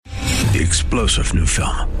The explosive new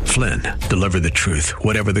film, Flynn, deliver the truth,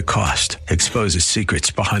 whatever the cost, exposes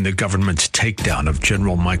secrets behind the government's takedown of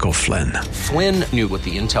General Michael Flynn. Flynn knew what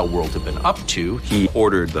the intel world had been up to. He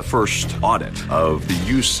ordered the first audit of the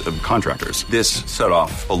use of contractors. This set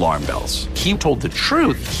off alarm bells. He told the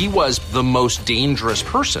truth. He was the most dangerous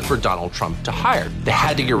person for Donald Trump to hire. They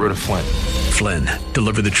had to get rid of Flynn. Flynn,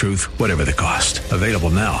 deliver the truth, whatever the cost. Available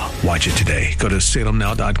now. Watch it today. Go to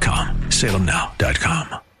salemnow.com.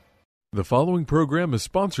 salemnow.com. The following program is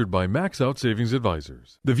sponsored by Max Out Savings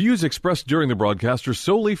Advisors. The views expressed during the broadcast are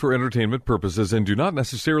solely for entertainment purposes and do not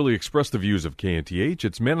necessarily express the views of KNTH,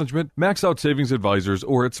 its management, Max Out Savings Advisors,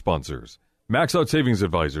 or its sponsors. Max Out Savings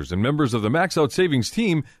Advisors and members of the Max Out Savings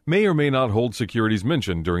team may or may not hold securities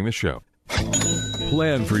mentioned during the show.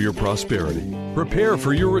 Plan for your prosperity. Prepare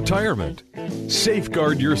for your retirement.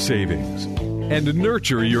 Safeguard your savings. And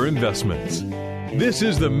nurture your investments. This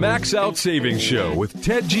is the Max Out Savings Show with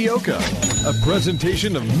Ted Gioka, a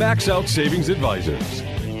presentation of Max Out Savings Advisors.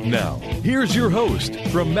 Now, here's your host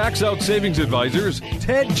from Max Out Savings Advisors,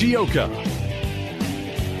 Ted Gioka.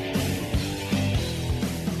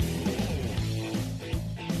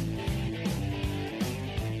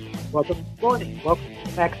 Well, good morning. Welcome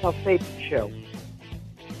to the Max Out Savings Show.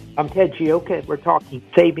 I'm Ted Gioka, and we're talking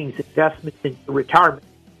savings, investments, and retirement.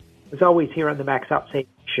 As always, here on the Max Out Savings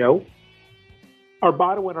Show. Our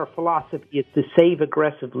motto and our philosophy is to save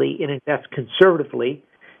aggressively and invest conservatively.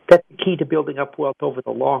 That's the key to building up wealth over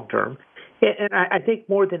the long term. And I think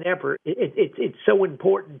more than ever, it's so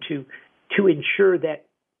important to ensure that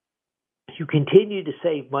you continue to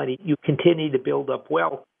save money, you continue to build up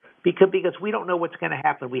wealth, because we don't know what's going to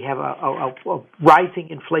happen. We have a rising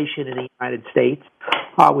inflation in the United States,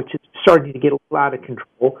 which is starting to get a little out of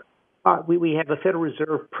control. We have the Federal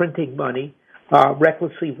Reserve printing money,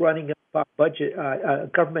 recklessly running up budget, a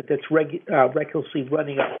government that's recklessly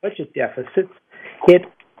running up budget deficits. It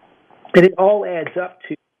all adds up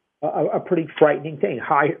to a pretty frightening thing.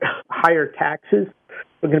 Higher taxes.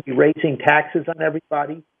 We're going to be raising taxes on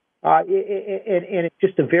everybody, and it's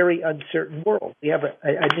just a very uncertain world. We have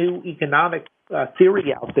a new economic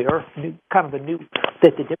theory out there,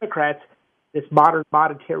 that the Democrats, this modern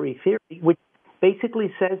monetary theory, which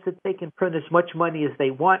basically says that they can print as much money as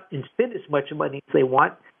they want and spend as much money as they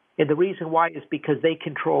want. And the reason why is because they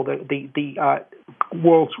control the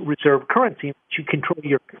world's reserve currency. If you control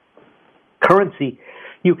your currency,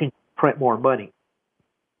 you can print more money.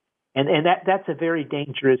 And that's a very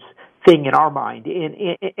dangerous thing in our mind.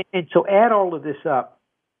 And so add all of this up,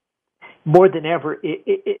 more than ever,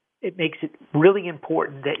 it makes it really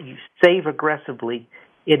important that you save aggressively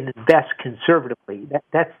and invest conservatively.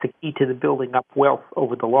 That's the key to the building up wealth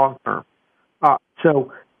over the long term.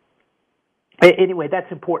 Anyway,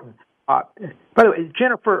 that's important. By the way,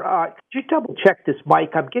 Jennifer, could you double check this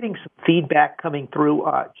mic? I'm getting some feedback coming through.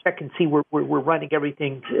 Check and see we're running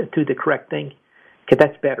everything to the correct thing. Okay,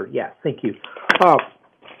 that's better. Yeah, thank you.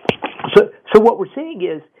 So what we're saying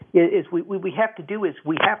is we have to do is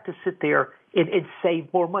we have to sit there and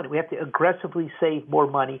save more money. We have to aggressively save more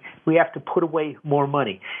money. We have to put away more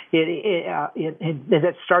money. And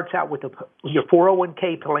that starts out with your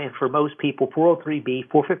 401k plan for most people, 403b,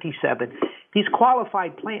 457. These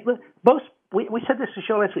qualified plans, we said this to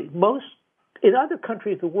show last week, most in other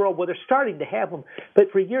countries of the world, well, they're starting to have them,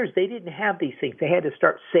 but for years they didn't have these things. They had to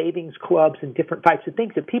start savings clubs and different types of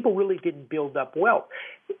things that people really didn't build up wealth.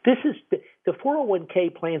 This is the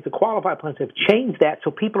 401k plans, the qualified plans have changed that,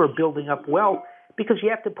 so people are building up wealth because you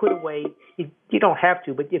have to put away, you don't have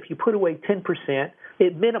to, but if you put away 10%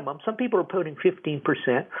 at minimum, some people are putting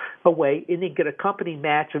 15% away, and they get a company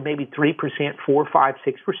match of maybe 3%, 4, 5,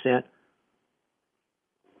 6%.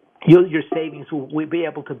 Your savings will be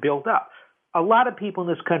able to build up. A lot of people in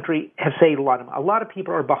this country have saved a lot of money. A lot of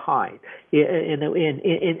people are behind.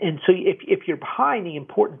 And so if you're behind, the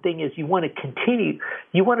important thing is you want to continue.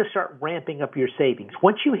 You want to start ramping up your savings.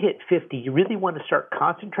 Once you hit 50, you really want to start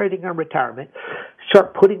concentrating on retirement,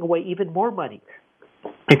 start putting away even more money.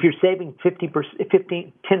 If you're saving 10%,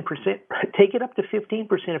 take it up to 15%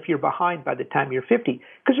 if you're behind by the time you're 50.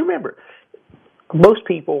 Because remember, most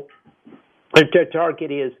people, their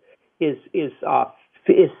target is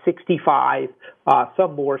 65,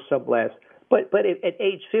 some more, some less. But at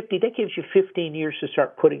age 50, that gives you 15 years to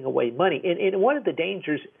start putting away money. And one of the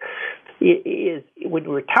dangers is when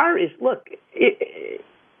you retire is, look,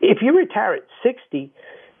 if you retire at 60,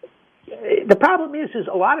 the problem is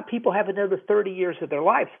a lot of people have another 30 years of their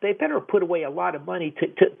life. So they better put away a lot of money to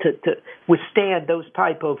withstand those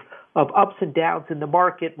type of ups and downs in the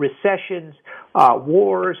market, recessions,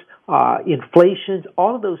 wars, inflations,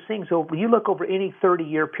 all of those things. Over you look over any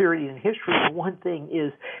 30-year period in history, the one thing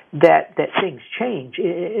is that things change,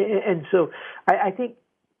 and so I think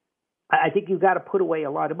you've got to put away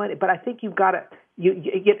a lot of money. But I think you've got to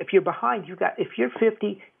if you're behind, if you're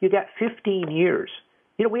 50, you got 15 years.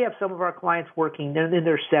 We have some of our clients working in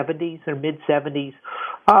their 70s, their mid-70s.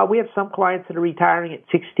 We have some clients that are retiring at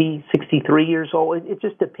 60, 63 years old. It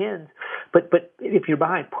just depends. But if you're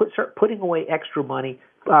behind, start putting away extra money.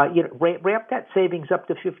 Ramp that savings up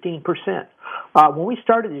to 15%. When we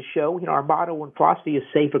started this show, our motto and philosophy is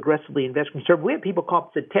save aggressively, invest conservatively. We had people come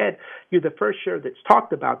up and said, "Ted, you're the first show that's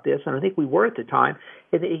talked about this," and I think we were at the time.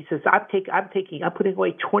 And he says, "I'm putting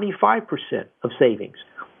away 25% of savings."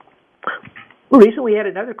 Recently, we had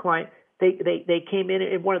another client. They came in,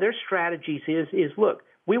 and one of their strategies is look,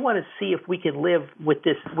 we want to see if we can live with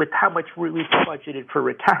how much we've budgeted for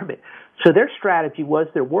retirement. So their strategy was,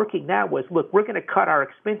 they're working now was, look, we're going to cut our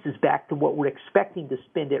expenses back to what we're expecting to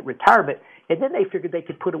spend at retirement. And then they figured they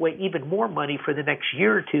could put away even more money for the next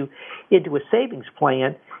year or two into a savings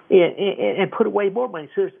plan and put away more money.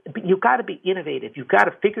 So you've got to be innovative. You've got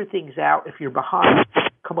to figure things out. If you're behind,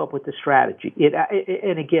 come up with a strategy.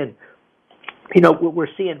 And again, we're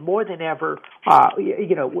seeing more than ever,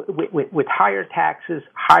 with higher taxes,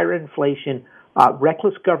 higher inflation,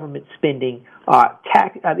 reckless government spending,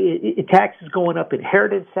 taxes going up,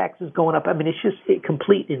 inheritance taxes going up. I mean, it's just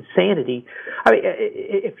complete insanity. I mean,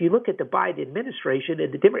 if you look at the Biden administration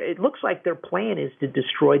and it looks like their plan is to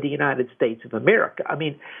destroy the United States of America. I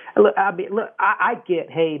mean, look, I get,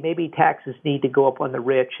 hey, maybe taxes need to go up on the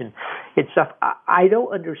rich and stuff. I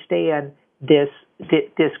don't understand this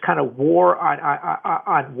kind of war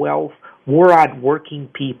on wealth, war on working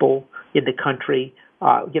people in the country.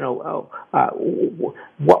 Why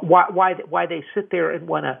they sit there and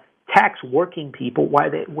want to tax working people? Why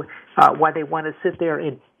they want to sit there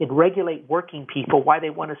and regulate working people? Why they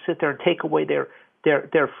want to sit there and take away their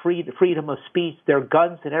freedom of speech, their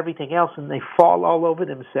guns and everything else, and they fall all over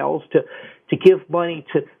themselves to give money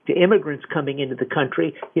to immigrants coming into the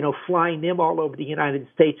country, flying them all over the United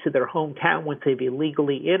States to their hometown once they've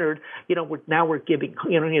illegally entered. We're giving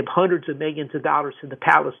hundreds of millions of dollars to the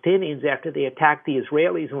Palestinians after they attacked the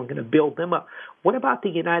Israelis, and we're going to build them up. What about the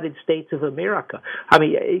United States of America? I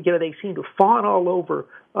mean, they seem to fawn all over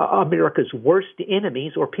America's worst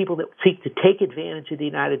enemies, or people that seek to take advantage of the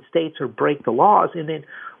United States or break the laws, and then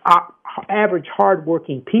average,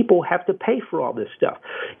 hard-working people have to pay for all this stuff.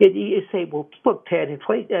 You say, well, look, Ted,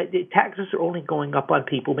 taxes are only going up on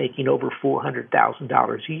people making over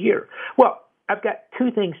 $400,000 a year. Well, I've got two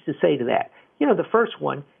things to say to that. The first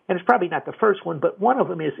one, and it's probably not the first one, but one of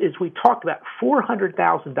them is we talked about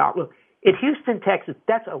 $400,000. In Houston, Texas,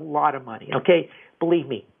 that's a lot of money, okay? Believe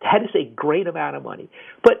me, that is a great amount of money.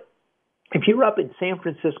 But if you're up in San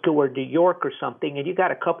Francisco or New York or something, and you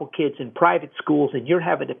got a couple kids in private schools and you're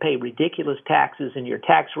having to pay ridiculous taxes and your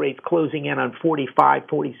tax rate's closing in on 45,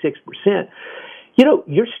 46%,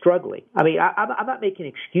 you're struggling. I mean, I'm not making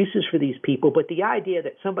excuses for these people, but the idea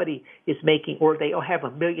that somebody is making, or they have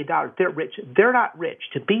 $1 million, they're rich. They're not rich.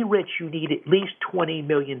 To be rich, you need at least $20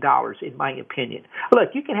 million, in my opinion.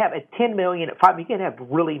 Look, you can have a $10 million at $5 million. You can have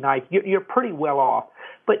really nice. You're pretty well off.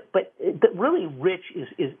 But the really rich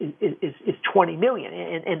is $20 million,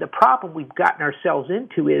 and the problem we've gotten ourselves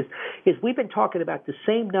into is we've been talking about the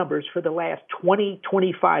same numbers for the last 20,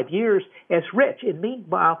 25 years as rich, and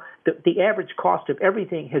meanwhile the average cost of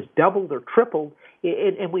everything has doubled or tripled,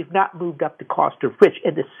 and we've not moved up the cost of rich.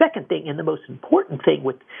 And the second thing, and the most important thing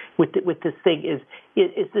with this thing is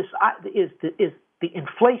the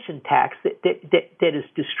inflation tax that is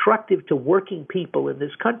destructive to working people in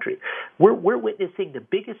this country. We're witnessing the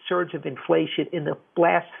biggest surge of inflation in the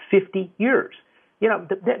last 50 years. No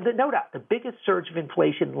doubt, the biggest surge of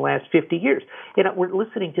inflation in the last 50 years. We're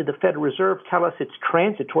listening to the Federal Reserve tell us it's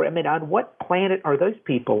transitory. I mean, on what planet are those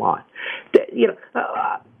people on?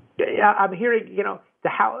 I'm hearing, the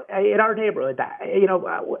house in our neighborhood,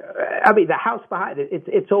 the house behind it,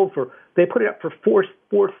 it's sold for, they put it up for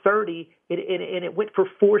 $430, and it went for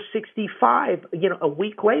 $465, a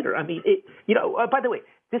week later. I mean, by the way,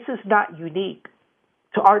 this is not unique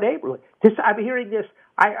to our neighborhood. I'm hearing this.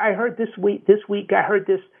 I heard this week. I heard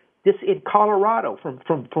this in Colorado from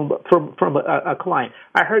a client.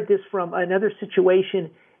 I heard this from another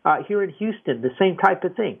situation Here in Houston, the same type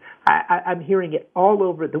of thing. I'm hearing it all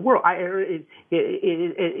over the world. I heard it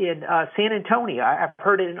in San Antonio. I've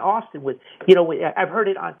heard it in Austin. I've heard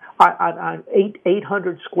it on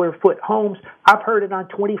 800 square foot homes. I've heard it on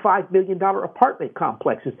 $25 million apartment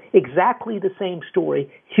complexes. Exactly the same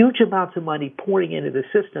story. Huge amounts of money pouring into the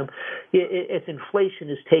system as inflation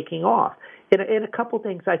is taking off. And a couple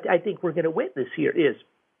things I think we're going to witness here is,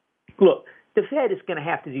 look, the Fed is going to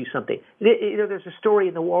have to do something. There's a story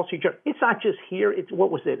in the Wall Street Journal. It's not just here. It's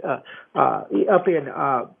up in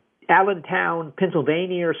Allentown,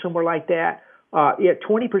 Pennsylvania, or somewhere like that.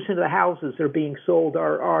 20% of the houses that are being sold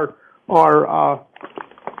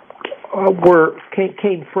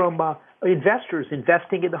came from investors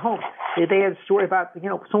investing in the homes. They had a story about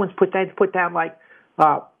someone's put down like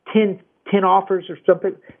 10 offers or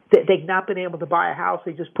something. They've not been able to buy a house.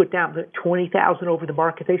 They just put down $20,000 over the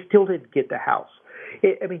market. They still didn't get the house.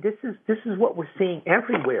 This is what we're seeing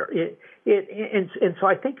everywhere. And so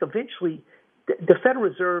I think eventually the Federal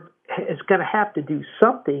Reserve is going to have to do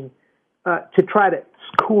something to try to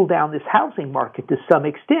cool down this housing market to some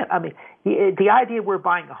extent. The idea we're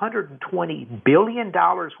buying $120 billion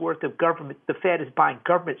worth of government, the Fed is buying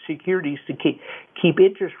government securities to keep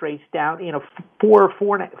interest rates down in a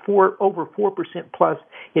over 4% plus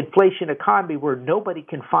inflation economy where nobody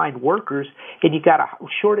can find workers and you got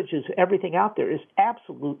shortages of everything out there is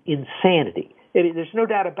absolute insanity. There's no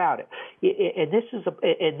doubt about it, and this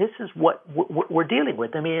is what we're dealing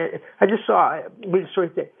with. I just saw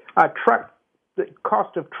the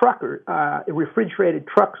cost of refrigerated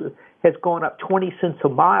trucks has gone up 20 cents a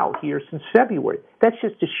mile here since February. That's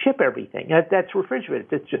just to ship everything. That's refrigerated.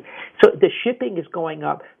 So the shipping is going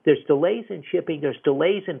up. There's delays in shipping. There's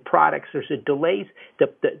delays in products. There's delays.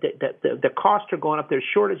 The costs are going up. There's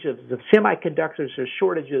shortages of semiconductors. There's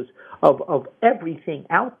shortages of everything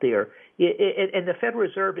out there. And the Federal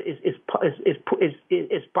Reserve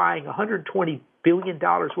is buying $120 billion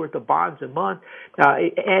worth of bonds a month,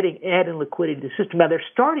 adding liquidity to the system. Now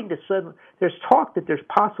there's talk that there's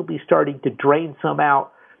possibly starting to drain some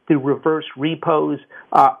out through reverse repos.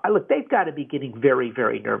 Look, they've got to be getting very,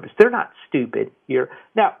 very nervous. They're not stupid here.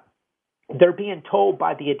 Now, they're being told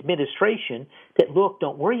by the administration that, look,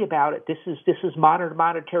 don't worry about it. This is modern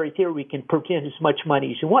monetary theory. We can print as much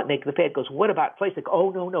money as you want. And the Fed goes, what about inflation? Like, oh,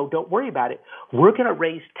 no, don't worry about it. We're going to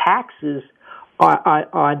raise taxes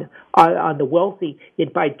on the wealthy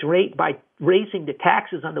by raising the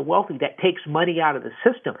taxes on the wealthy. That takes money out of the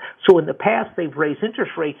system. So in the past, they've raised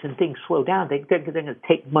interest rates and things slow down. They're going to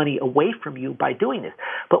take money away from you by doing this.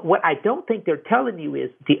 But what I don't think they're telling you is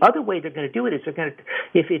the other way they're going to do it is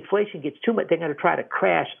if inflation gets too much, they're going to try to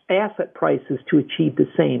crash asset prices to achieve the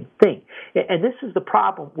same thing. And this is the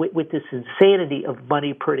problem with this insanity of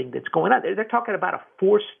money printing that's going on. They're talking about a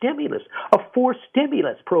forced stimulus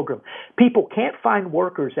program. People can't find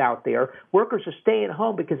workers out there. Workers are staying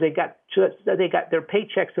home because they got their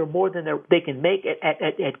paychecks are more than they can make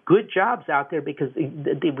at good jobs out there because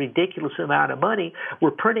the ridiculous amount of money.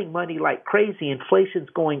 We're printing money like crazy. Inflation's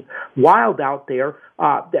going wild out there.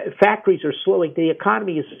 The factories are slowing. The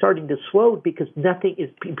economy is starting to slow because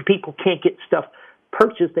people can't get stuff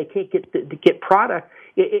purchased. They can't get product.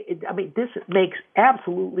 This makes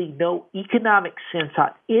absolutely no economic sense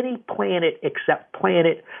on any planet except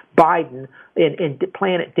planet Biden and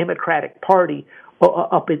planet Democratic Party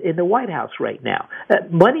up in the White House right now.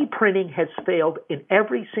 Money printing has failed in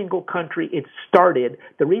every single country it's started.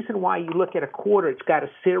 The reason why you look at a quarter, it's got a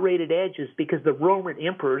serrated edges because the Roman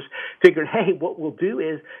emperors figured, hey, what we'll do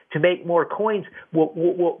is to make more coins,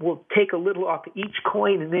 we'll take a little off each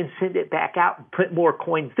coin and then send it back out and print more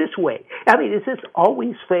coins this way. This has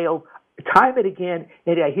always failed time and again.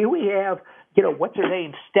 And here we have, what's her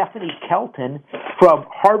name, Stephanie Kelton from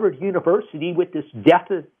Harvard University with this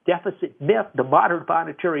deficit myth, the modern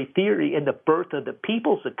monetary theory, and the birth of the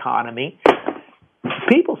people's economy.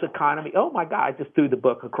 People's economy. Oh my God! I just threw the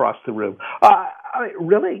book across the room.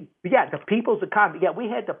 Really? Yeah, the people's economy. Yeah, we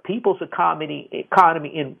had the people's economy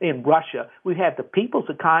in Russia. We had the people's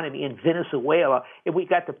economy in Venezuela, and we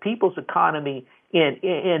got the people's economy in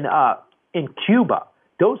Cuba.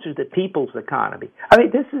 Those are the people's economy.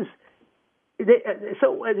 This is.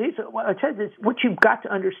 So what you've got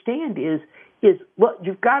to understand is look,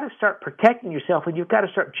 you've got to start protecting yourself, and you've got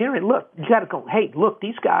to start generating. Look, you got to go. Hey, look,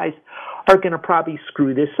 these guys are going to probably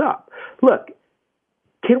screw this up. Look,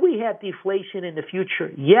 can we have deflation in the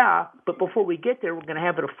future? Yeah, but before we get there, we're going to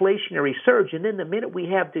have an inflationary surge, and then the minute we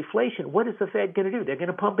have deflation, what is the Fed going to do? They're going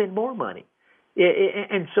to pump in more money.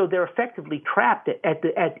 And so they're effectively trapped at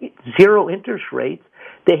zero interest rates.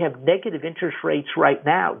 They have negative interest rates right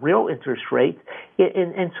now, real interest rates,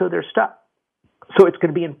 and so they're stuck. So it's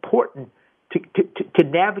going to be important to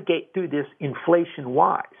navigate through this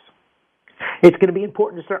inflation-wise. It's going to be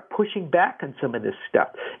important to start pushing back on some of this stuff.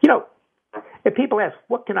 If people ask,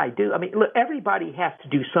 what can I do? I mean, look, everybody has to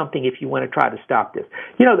do something if you want to try to stop this.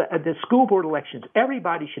 The school board elections,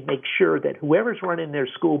 everybody should make sure that whoever's running their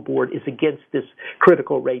school board is against this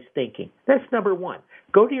critical race thinking. That's number one.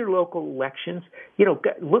 Go to your local elections,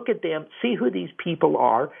 look at them, see who these people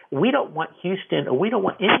are. We don't want Houston, or we don't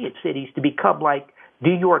want any of the cities to become like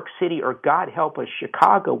New York City, or God help us,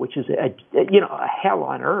 Chicago, which is a hell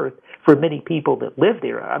on earth for many people that live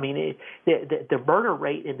there. I mean, the murder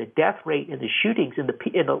rate and the death rate and the shootings and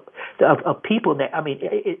of people that, I mean,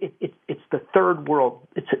 it's the third world.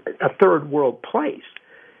 It's a third world place.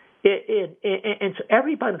 And so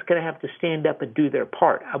everybody's going to have to stand up and do their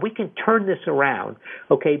part. We can turn this around,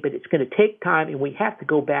 okay, but it's going to take time, and we have to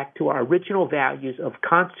go back to our original values of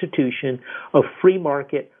Constitution, of free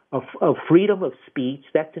market, of freedom of speech.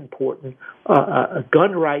 That's important.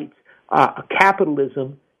 Gun rights,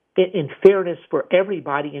 capitalism, and fairness for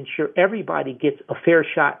everybody. Ensure everybody gets a fair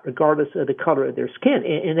shot, regardless of the color of their skin.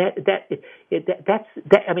 And that's.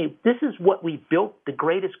 I mean, this is what we built the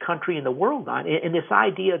greatest country in the world on. And this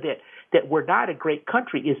idea that we're not a great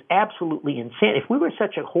country is absolutely insane. If we were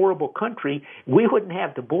such a horrible country, we wouldn't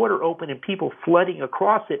have the border open and people flooding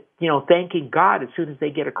across it, thanking God as soon as they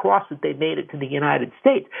get across it, they made it to the United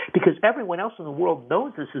States. Because everyone else in the world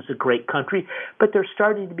knows this is a great country, but they're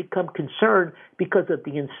starting to become concerned because of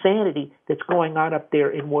the insanity that's going on up there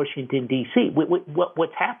in Washington, D.C.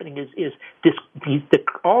 What's happening is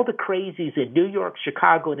all the crazies in New York,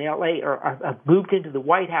 Chicago, and L.A. have moved into the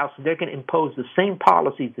White House, and they're going to impose the same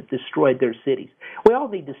policies that destroyed their cities. We all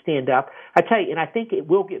need to stand up. I tell you, and I think it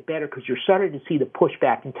will get better because you're starting to see the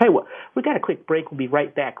pushback. And tell you what, we got a quick break. We'll be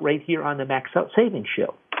right back right here on the Max Out Savings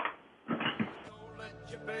Show. Don't let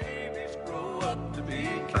your babies grow up to be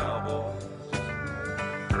cowboys.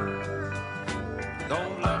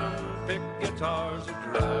 Don't let them pick guitars or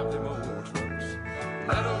drive them old trucks.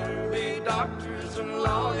 Let them be doctors and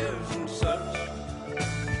lawyers and such.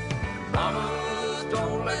 Mamas,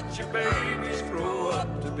 don't let your babies grow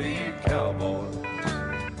up to be cowboys.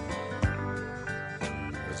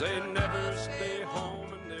 'Cause they never stay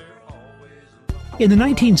home and they're always... In the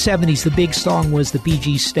 1970s, the big song was the Bee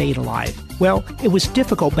Gees' Staying Alive. Well, it was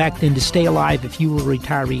difficult back then to stay alive if you were a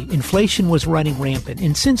retiree. Inflation was running rampant,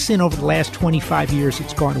 and since then, over the last 25 years,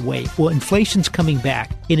 it's gone away. Well, inflation's coming back,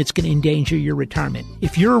 and it's going to endanger your retirement.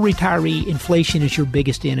 If you're a retiree, inflation is your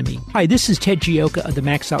biggest enemy. Hi, this is Ted Gioka of the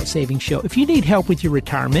Max Out Savings Show. If you need help with your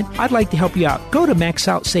retirement, I'd like to help you out. Go to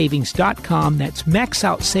maxoutsavings.com. That's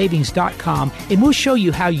maxoutsavings.com, and we'll show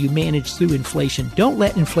you how you manage through inflation. Don't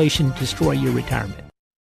let inflation destroy your retirement.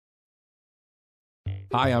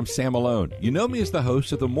 Hi, I'm Sam Malone. You know me as the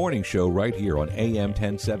host of the morning show right here on AM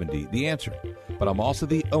 1070, The Answer. But I'm also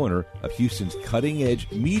the owner of Houston's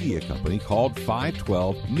cutting-edge media company called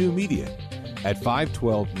 512 New Media. At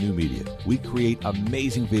 512 New Media, we create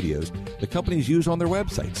amazing videos the companies use on their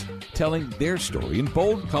websites, telling their story in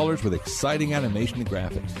bold colors with exciting animation and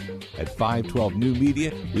graphics. At 512 New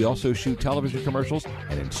Media, we also shoot television commercials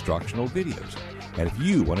and instructional videos. And if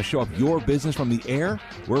you want to show off your business from the air,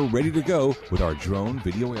 we're ready to go with our drone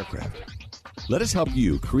video aircraft. Let us help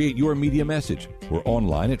you create your media message. We're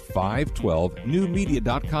online at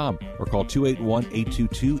 512newmedia.com or call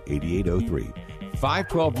 281-822-8803.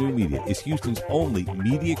 512 New Media is Houston's only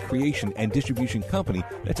media creation and distribution company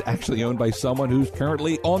that's actually owned by someone who's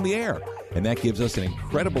currently on the air. And that gives us an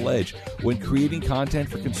incredible edge when creating content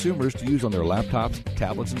for consumers to use on their laptops,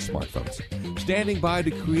 tablets, and smartphones. Standing by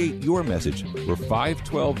to create your message, we're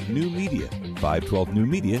 512 New Media,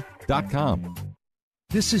 512newmedia.com.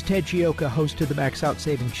 This is Ted Gioka, host of the Max Out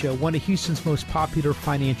Savings Show, one of Houston's most popular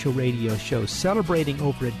financial radio shows, celebrating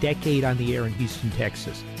over a decade on the air in Houston,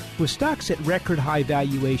 Texas. With stocks at record high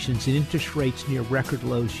valuations and interest rates near record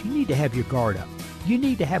lows, you need to have your guard up. You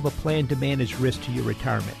need to have a plan to manage risk to your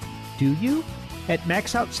retirement. Do you? At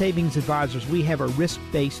Max Out Savings Advisors, we have a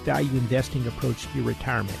risk-based value investing approach to your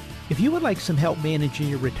retirement. If you would like some help managing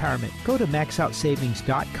your retirement, go to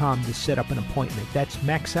maxoutsavings.com to set up an appointment. That's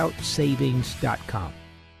maxoutsavings.com.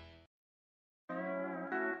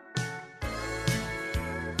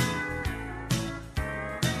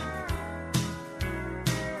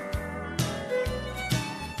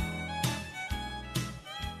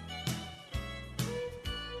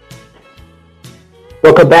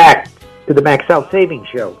 Welcome back to the Max Out Savings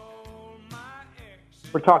Show.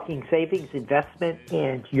 We're talking savings, investment,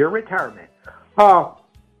 and your retirement.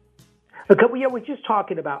 Okay, well, yeah, we're just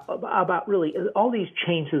talking about really all these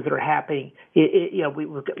changes that are happening.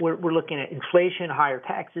 We're looking at inflation, higher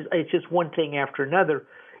taxes. It's just one thing after another,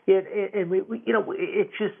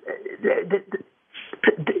 it's just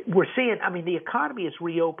we're seeing. I mean, the economy is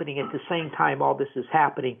reopening at the same time all this is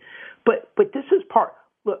happening, but this is part.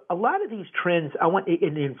 Look, a lot of these trends,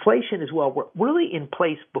 in inflation as well, were really in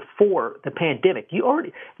place before the pandemic.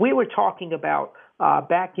 We were talking about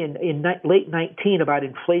back in late 19 about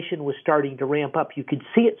inflation was starting to ramp up. You could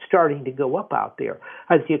see it starting to go up out there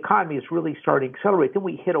as the economy is really starting to accelerate. Then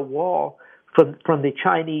we hit a wall from the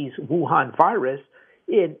Chinese Wuhan virus,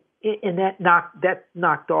 and that knocked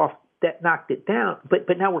it down. But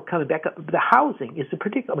now we're coming back up. The housing is the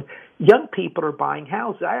particular. Young people are buying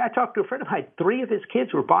houses. I talked to a friend of mine. 3 of his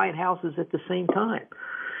kids were buying houses at the same time.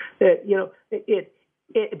 Because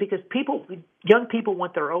young people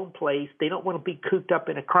want their own place. They don't want to be cooped up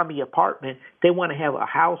in a crummy apartment. They want to have a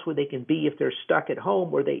house where they can be if they're stuck at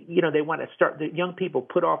home, or they want to start. The young people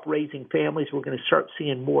put off raising families. We're going to start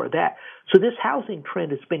seeing more of that. So this housing trend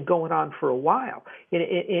has been going on for a while, and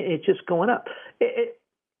it's just going up.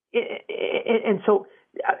 And so,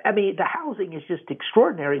 I mean, the housing is just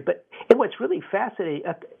extraordinary. And what's really fascinating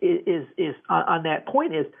is on that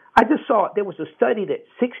point is I just saw there was a study that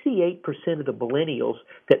 68% of the millennials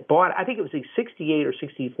that bought, I think it was 68 or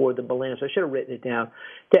 64 of the millennials, I should have written it down,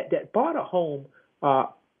 that bought a home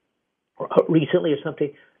recently or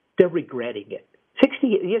something, they're regretting it.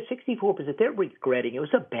 64%, they're regretting it. It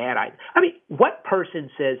was a bad idea. I mean, what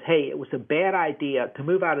person says, hey, it was a bad idea to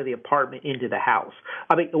move out of the apartment into the house?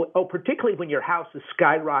 I mean, particularly when your house is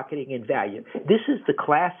skyrocketing in value. This is the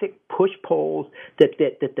classic push polls that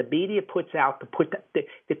the media puts out to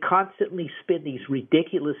constantly spin these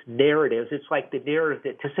ridiculous narratives. It's like the narrative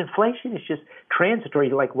that this inflation is just transitory.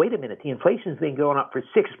 You're like, wait a minute, the inflation's been going up for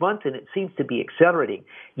 6 months and it seems to be accelerating.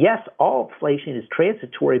 Yes, all inflation is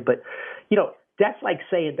transitory, but, that's like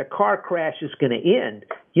saying the car crash is going to end.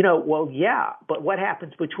 Well, yeah, but what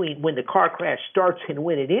happens between when the car crash starts and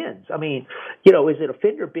when it ends? I mean, is it a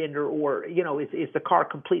fender bender or, is the car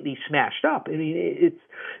completely smashed up? I mean,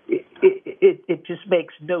 it just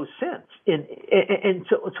makes no sense. And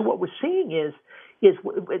so what we're seeing is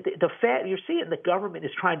the Fed, you're seeing the government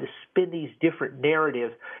is trying to spin these different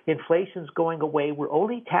narratives. Inflation's going away. We're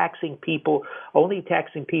only taxing people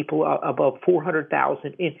above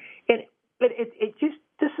 $400,000. But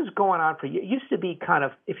this is going on for you. It used to be kind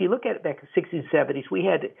of, if you look at it back in the 60s and 70s, we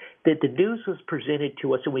had the news was presented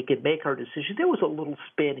to us and we could make our decisions. There was a little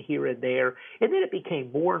spin here and there, and then it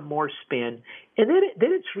became more and more spin. And then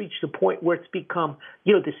it's reached a point where it's become,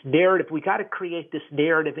 this narrative. We got to create this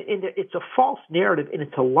narrative, and it's a false narrative and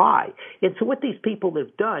it's a lie. And so what these people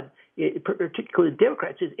have done, particularly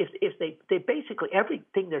Democrats, is if they basically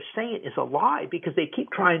everything they're saying is a lie because they keep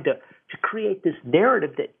trying to create this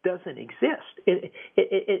narrative that doesn't exist, and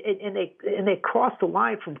they cross the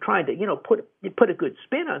line from trying to put a good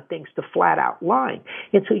spin on things to flat out lying.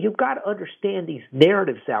 And so you've got to understand these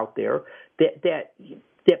narratives out there that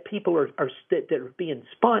people are being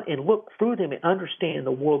spun, and look through them and understand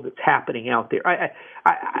the world that's happening out there.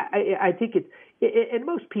 I think and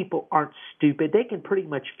most people aren't stupid. They can pretty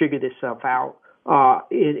much figure this stuff out.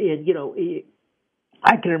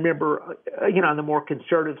 I can remember, on the more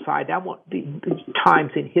conservative side, I want the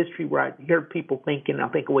times in history where I hear people thinking, and I'm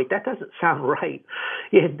thinking, wait, that doesn't sound right.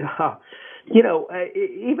 And,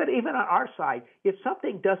 even on our side, if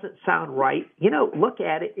something doesn't sound right, look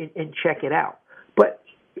at it and check it out. But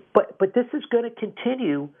this is going to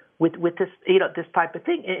continue with this this type of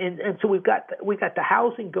thing, and so we've got the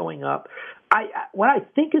housing going up. What I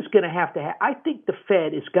think is going to I think the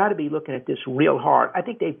Fed has got to be looking at this real hard. I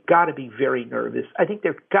think they've got to be very nervous. I think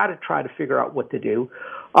they've got to try to figure out what to do.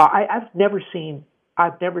 I've never seen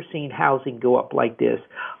housing go up like this.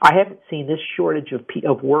 I haven't seen this shortage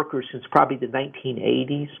of workers since probably the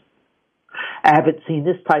 1980s. I haven't seen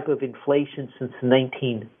this type of inflation since the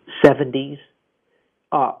 1970s.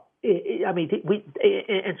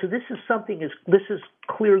 And so this is this is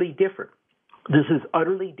clearly different. This is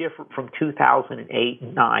utterly different from 2008,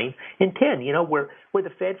 9, and 10, where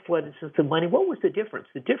the Fed flooded the money. What was the difference?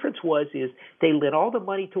 The difference is they lent all the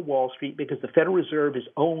money to Wall Street because the Federal Reserve is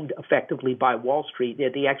owned effectively by Wall Street. They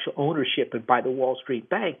had the actual ownership by the Wall Street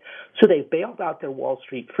Bank. So they bailed out their Wall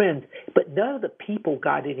Street friends, but none of the people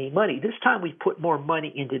got any money. This time we put more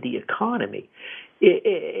money into the economy.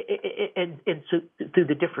 And so through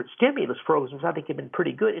the different stimulus programs, I think have been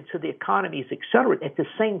pretty good. And so the economy is accelerating. At the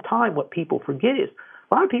same time, what people forget is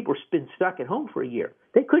a lot of people have been stuck at home for a year.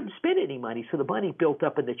 They couldn't spend any money, so the money built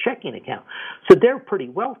up in the checking account. So they're pretty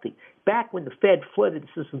wealthy. Back when the Fed flooded the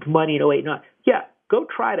system with money in 08, 09, go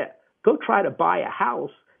try to go try to buy a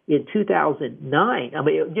house in 2009. I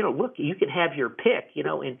mean, look, you can have your pick,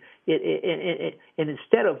 and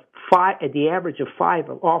instead of the average of 5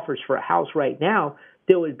 offers for a house right now,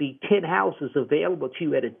 there would be 10 houses available to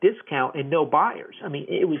you at a discount and no buyers. I mean,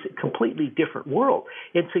 it was a completely different world.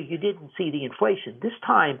 And so you didn't see the inflation. This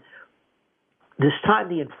time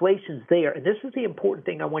the inflation's there. And this is the important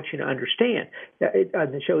thing I want you to understand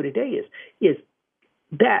on the show today is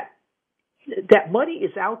that money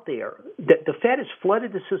is out there. The Fed has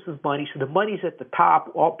flooded the system with money, so the money's at the top.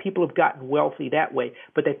 All people have gotten wealthy that way,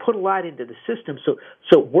 but they put a lot into the system.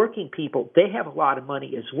 So working people, they have a lot of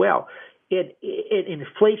money as well. And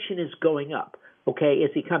inflation is going up, okay,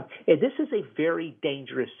 and this is a very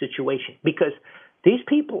dangerous situation because these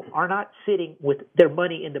people are not sitting with their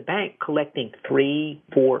money in the bank collecting 3,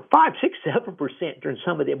 4, 5, 6, 7% during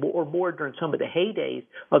some of the, or more during some of the heydays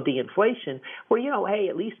of the inflation where, hey,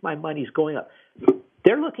 at least my money's going up.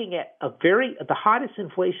 They're looking at the hottest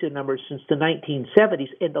inflation numbers since the 1970s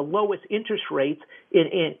and the lowest interest rates.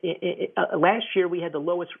 Last year we had the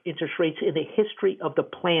lowest interest rates in the history of the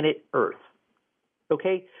planet Earth.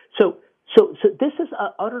 Okay, so this is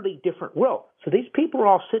an utterly different world. So these people are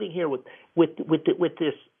all sitting here with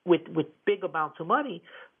big amounts of money,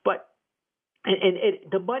 but and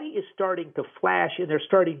the money is starting to flash, and they're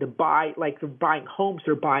starting to buy, like they're buying homes,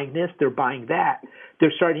 they're buying this, they're buying that.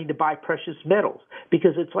 They're starting to buy precious metals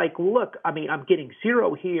because it's like, look, I mean, I'm getting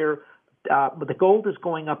zero here. But the gold is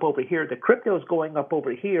going up over here. The crypto is going up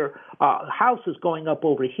over here. House is going up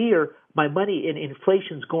over here. My money and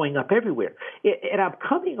inflation's going up everywhere. And I'm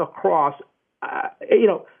coming across,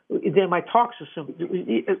 then my talks are some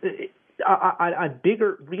on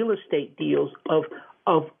bigger real estate deals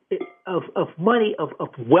of money of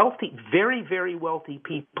wealthy, very, very wealthy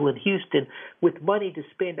people in Houston with money to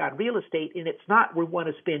spend on real estate. And it's not we want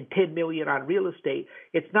to spend $10 million on real estate.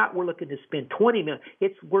 It's not we're looking to spend $20 million.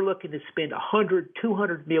 It's we're looking to spend $100,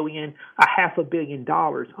 $200 million, $500 million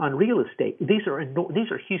on real estate. These are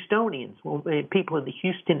Houstonians, people in the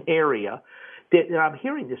Houston area that I'm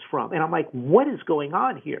hearing this from. And I'm like, what is going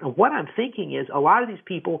on here? And what I'm thinking is a lot of these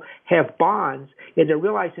people have bonds, and they're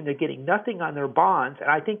realizing they're getting nothing on their bonds. And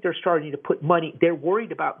I think they're starting to put money. They're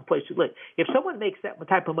worried about inflation. Look, if someone makes that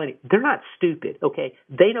type of money, they're not stupid, okay?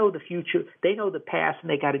 They know the future. They know the past, and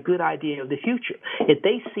they got a good idea of the future. If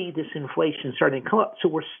they see this inflation starting to come up, so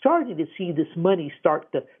we're starting to see this money start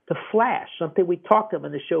to flash, something we talked about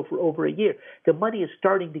on the show for over a year. The money is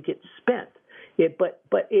starting to get spent. If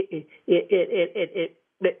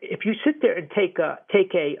you sit there and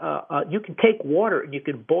you can take water and you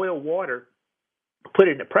can boil water, put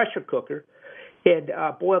it in a pressure cooker, and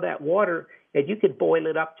boil that water, and you can boil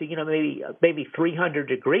it up to maybe 300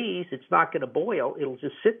 degrees. It's not going to boil; it'll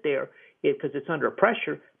just sit there because it's under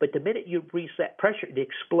pressure. But the minute you reset pressure, it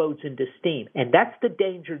explodes into steam, and that's the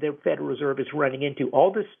danger the Federal Reserve is running into.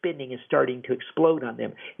 All the spending is starting to explode on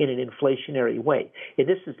them in an inflationary way, and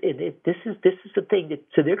this is the thing that.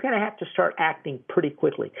 So they're going to have to start acting pretty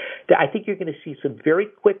quickly. I think you're going to see some very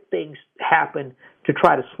quick things happen to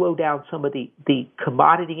try to slow down some of the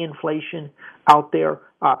commodity inflation out there.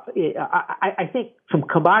 I think some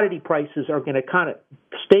commodity prices are going to kind of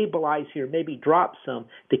stabilize here, maybe drop some.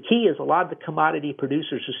 The key is a lot of the commodity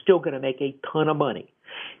producers are still going to make a ton of money.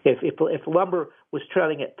 If lumber was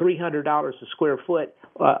trailing at $300 a square foot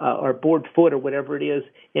or board foot or whatever it is,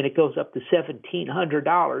 and it goes up to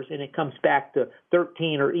 $1,700 and it comes back to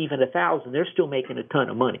 $1,300 or even $1,000, they're still making a ton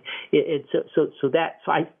of money.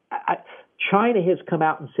 China has come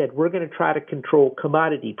out and said, we're going to try to control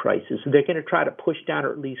commodity prices. So they're going to try to push down or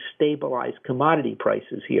at least stabilize commodity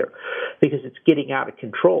prices here because it's getting out of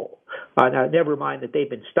control. Now, never mind that they've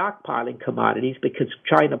been stockpiling commodities because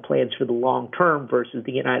China plans for the long term versus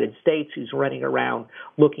the United States, who's running around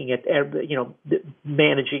looking at,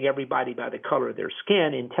 managing everybody by the color of their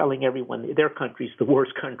skin and telling everyone their country's the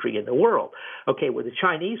worst country in the world. Okay, well, the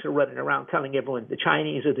Chinese are running around telling everyone the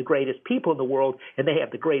Chinese are the greatest people in the world and they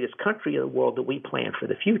have the greatest country in the world that we plan for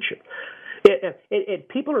the future. And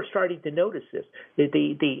people are starting to notice this.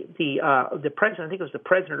 The president, I think it was the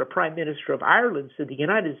president or prime minister of Ireland, said the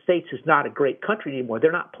United States is not a great country anymore.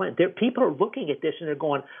 They're not planning. People are looking at this and they're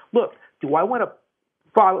going, look, do I want to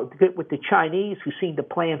follow with the Chinese who seem to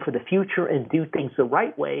plan for the future and do things the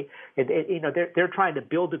right way? And they're trying to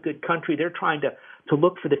build a good country. They're trying to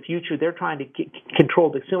look for the future. They're trying to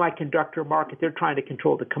control the semiconductor market. They're trying to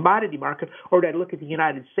control the commodity market. Or did I look at the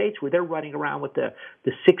United States where they're running around with the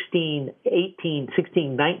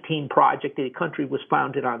 1619 project? The country was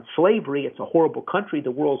founded on slavery. It's a horrible country,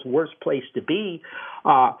 the world's worst place to be.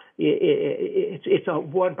 It's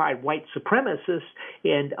run by white supremacists,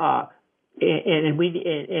 and And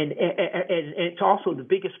it's also the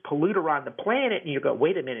biggest polluter on the planet. And you go,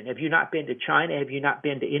 wait a minute, have you not been to China? Have you not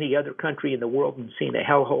been to any other country in the world and seen the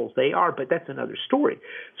hellholes they are? But that's another story.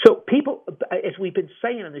 So people, as we've been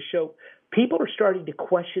saying on the show, people are starting to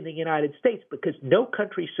question the United States because no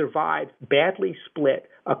country survives badly split.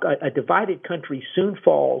 A divided country soon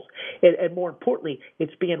falls. And more importantly,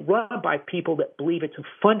 it's being run by people that believe it's a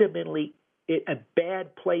fundamentally a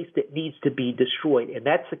bad place that needs to be destroyed. And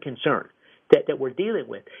that's the concern that we're dealing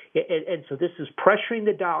with. And so this is pressuring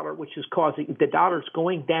the dollar, which is causing the dollar's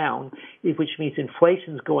going down, which means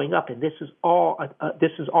inflation's going up. And this is all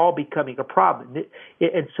becoming a problem.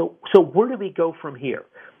 And so where do we go from here?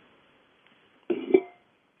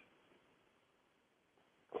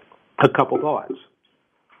 A couple thoughts.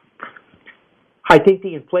 I think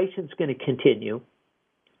the inflation's going to continue.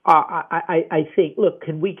 I think, look,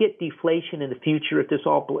 can we get deflation in the future if this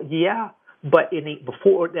all? Yeah, but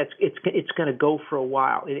it's going to go for a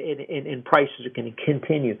while, and prices are going to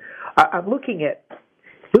continue. I'm looking at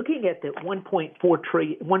the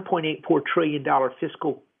 $1.84 trillion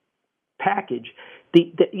fiscal package.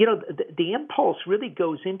 The impulse really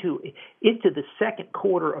goes into the second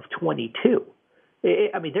quarter of 22.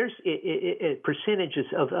 I mean, there's percentages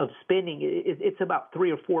of spending. It's about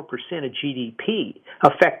 3 or 4% of GDP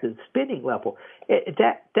effective spending level.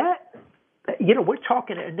 We're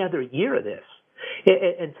talking another year of this,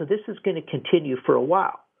 and so this is going to continue for a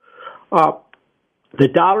while. The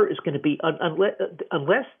dollar is going to be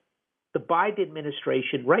unless the Biden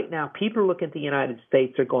administration, right now, people are looking at the United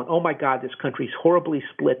States. They're going, oh, my God, this country's horribly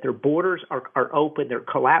split. Their borders are open. They're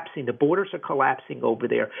collapsing. The borders are collapsing over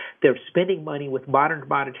there. They're spending money with modern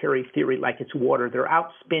monetary theory like it's water. They're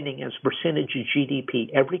outspending as a percentage of GDP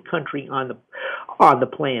every country on the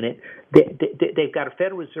planet. They've got a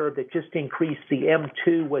Federal Reserve that just increased the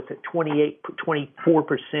M2 was at 24%.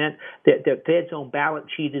 The Fed's own balance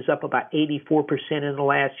sheet is up about 84% in the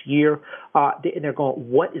last year. And they're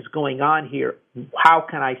going, what is going on here? How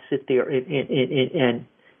can I sit there and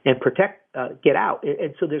protect, get out?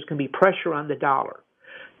 And so there's going to be pressure on the dollar.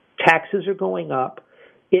 Taxes are going up.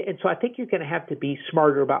 And so I think you're going to have to be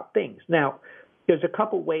smarter about things. Now, there's a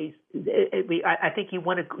couple ways. I think you're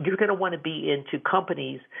going to want to be into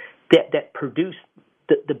companies that produce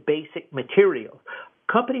the basic material.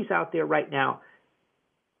 Companies out there right now,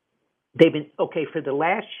 they've been for the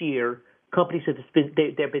last year. Companies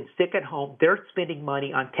they've been sick at home. They're spending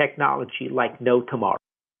money on technology like no tomorrow.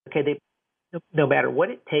 Okay, no matter what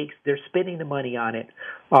it takes, they're spending the money on it.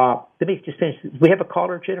 Let me just finish. We have a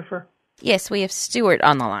caller, Jennifer? Yes, we have Stuart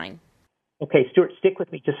on the line. Okay, Stuart, stick with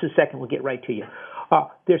me just a second. We'll get right to you.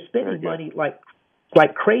 They're spending money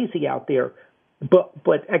like crazy out there.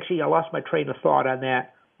 But actually, I lost my train of thought on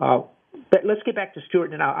that. But let's get back to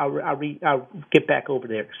Stuart, and I'll get back over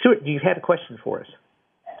there. Stuart, you had a question for us.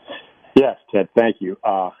 Yes, Ted, thank you.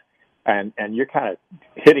 And you're kind of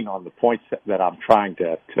hitting on the points that I'm trying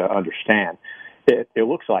to understand. It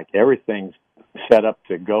looks like everything's set up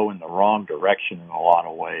to go in the wrong direction in a lot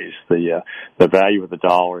of ways. The value of the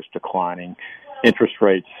dollar is declining. Interest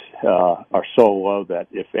rates are so low that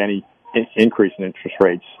if any increase in interest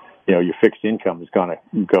rates, your fixed income is going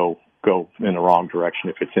to go in the wrong direction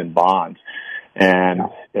if it's in bonds. And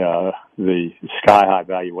the sky-high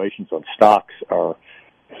valuations on stocks are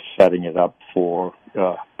setting it up for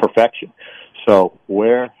perfection. So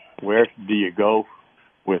where do you go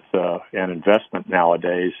with an investment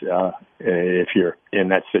nowadays if you're in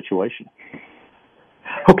that situation?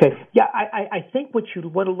 Okay. Yeah, I think what you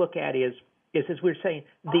want to look at is as we were saying,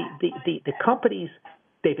 the companies,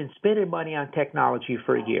 they've been spending money on technology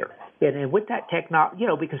for a year. And with that technology,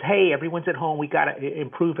 because, hey, everyone's at home, we got to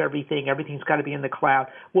improve everything. Everything's got to be in the cloud.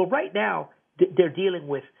 Well, right now, they're dealing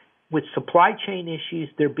with supply chain issues.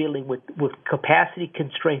 They're dealing with capacity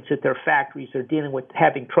constraints at their factories. They're dealing with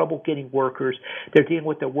having trouble getting workers. They're dealing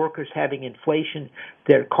with their workers having inflation.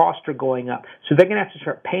 Their costs are going up. So they're going to have to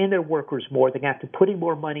start paying their workers more. They're going to have to put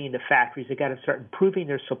more money into factories. They've got to start improving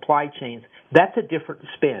their supply chains. That's a different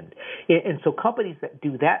spend. And so companies that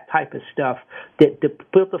do that type of stuff, that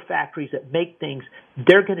build the factories, that make things,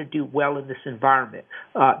 they're going to do well in this environment.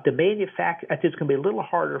 The it's going to be a little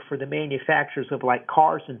harder for the manufacturers of like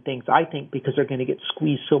cars and things, I think, because they're going to get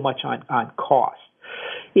squeezed so much on cost.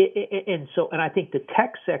 And I think the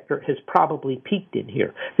tech sector has probably peaked in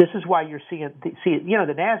here. This is why you're seeing the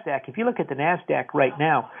NASDAQ. If you look at the NASDAQ right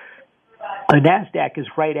now, the NASDAQ is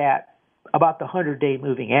right at about the 100-day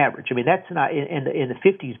moving average. I mean, that's not in the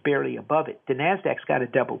 50s, barely above it. The NASDAQ's got a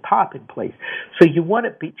double top in place. So you want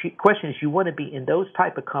to be. The question is, you want to be in those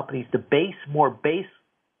type of companies. The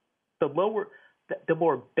lower the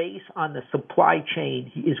more base on the supply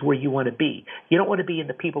chain is where you want to be. You don't want to be in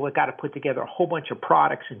the people that got to put together a whole bunch of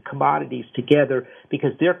products and commodities together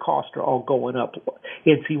because their costs are all going up.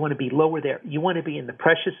 And so you want to be lower there. You want to be in the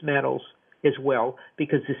precious metals as well,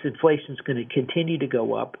 because this inflation is going to continue to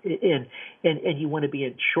go up, and you want to be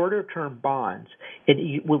in shorter term bonds.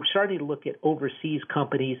 And we're starting to look at overseas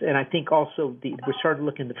companies, and I think also we're starting to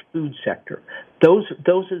look in the food sector. Those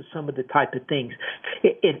are some of the type of things,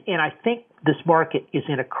 and I think this market is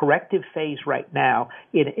in a corrective phase right now,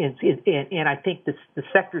 and I think the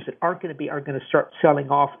sectors that aren't going to be are going to start selling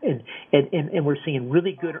off, and we're seeing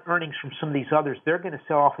really good earnings from some of these others. They're going to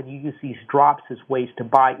sell off, and you use these drops as ways to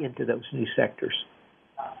buy into those new sectors.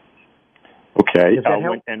 Okay, does that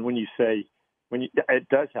help? And when you say it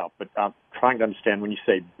does help, but I'm trying to understand when you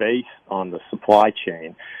say based on the supply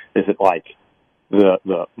chain, is it like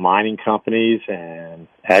the mining companies and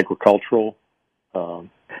agricultural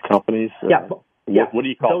companies? Yeah. What do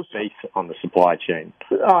you call based on the supply chain?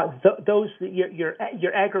 Those your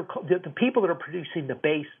the people that are producing the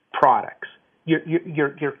base products,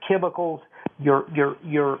 your chemicals,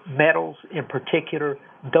 your metals in particular,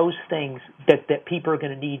 those things that people are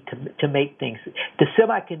going to need to make things. The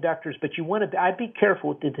semiconductors, but you want to. I'd be careful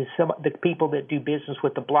with the people that do business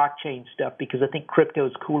with the blockchain stuff, because I think crypto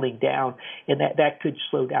is cooling down, and that could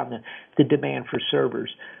slow down the demand for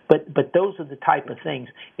servers. But those are the type of things.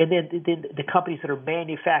 And then the companies that are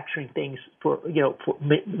manufacturing things for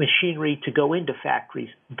machinery to go into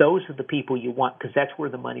factories. Those are the people you want, because that's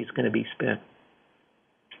where the money is going to be spent.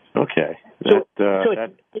 Okay. In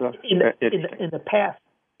the past,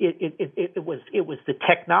 it was the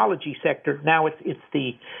technology sector. Now it's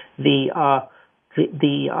going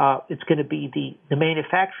to be the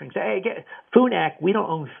manufacturing. Funac, we don't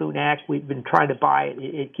own Funac. We've been trying to buy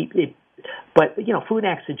it. But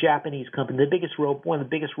Funac's a Japanese company, one of the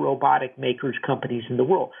biggest robotic makers companies in the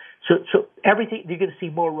world. So everything, you're going to see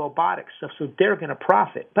more robotic stuff. So they're going to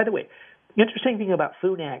profit. By the way, the interesting thing about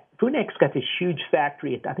Funac's got this huge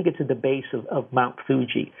factory. I think it's at the base of Mount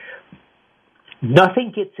Fuji.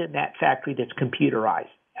 Nothing gets in that factory that's computerized.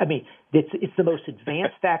 I mean, it's the most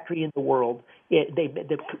advanced factory in the world.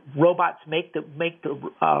 The robots make the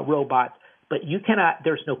robots, but you cannot.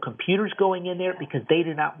 There's no computers going in there because they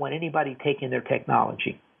do not want anybody taking their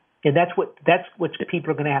technology, and that's what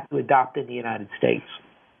people are going to have to adopt in the United States.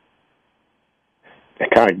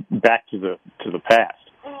 Kind of back to the past.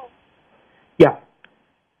 Yeah.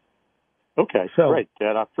 Okay, great,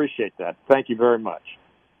 Ted. I appreciate that. Thank you very much.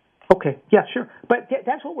 Okay, yeah, sure. But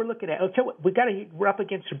that's what we're looking at. I'll tell you what, we're up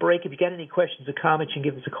against a break. If you got any questions or comments, you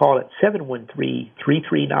can give us a call at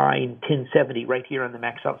 713-339-1070 right here on the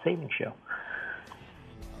Max Out Savings Show.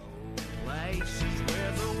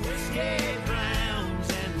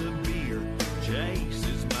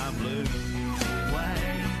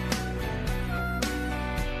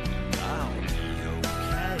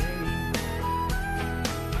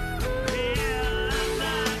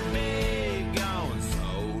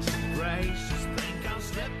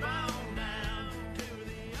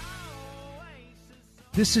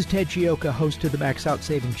 This is Ted Gioka, host of the Max Out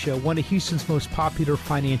Savings Show, one of Houston's most popular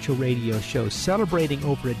financial radio shows, celebrating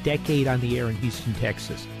over a decade on the air in Houston,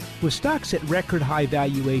 Texas. With stocks at record high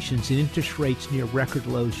valuations and interest rates near record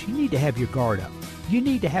lows, you need to have your guard up. You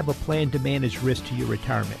need to have a plan to manage risk to your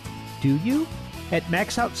retirement. Do you? At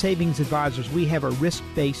Max Out Savings Advisors, we have a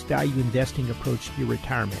risk-based value investing approach to your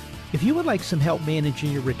retirement. If you would like some help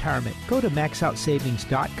managing your retirement, go to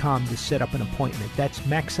maxoutsavings.com to set up an appointment. That's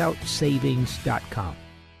maxoutsavings.com.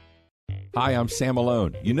 Hi, I'm Sam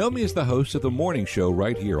Malone. You know me as the host of the morning show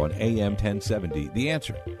right here on AM 1070, The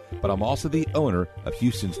Answer. But I'm also the owner of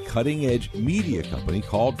Houston's cutting-edge media company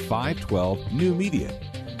called 512 New Media.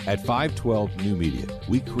 At 512 New Media,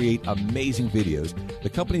 we create amazing videos the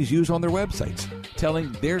companies use on their websites,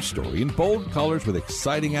 telling their story in bold colors with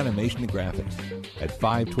exciting animation and graphics. At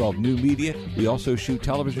 512 New Media, we also shoot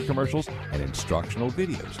television commercials and instructional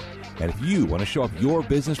videos. And if you want to show off your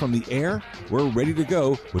business from the air, we're ready to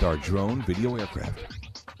go with our drone video aircraft.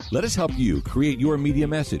 Let us help you create your media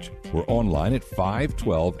message. We're online at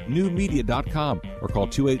 512newmedia.com or call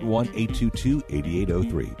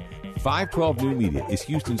 281-822-8803. 512 New Media is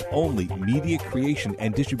Houston's only media creation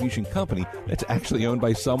and distribution company that's actually owned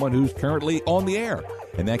by someone who's currently on the air.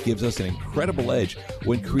 And that gives us an incredible edge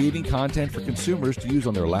when creating content for consumers to use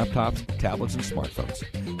on their laptops, tablets, and smartphones.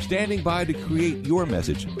 Standing by to create your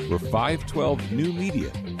message, we're 512 New Media,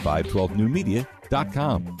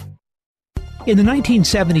 512newmedia.com. In the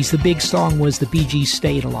 1970s, the big song was the Bee Gees'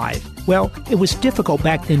 Staying Alive. Well, it was difficult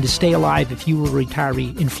back then to stay alive if you were a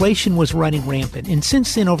retiree. Inflation was running rampant, and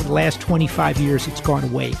since then, over the last 25 years, it's gone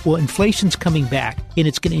away. Well, inflation's coming back, and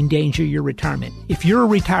it's going to endanger your retirement. If you're a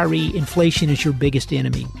retiree, inflation is your biggest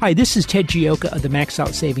enemy. Hi, this is Ted Gioka of the Max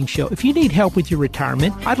Out Savings Show. If you need help with your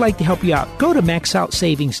retirement, I'd like to help you out. Go to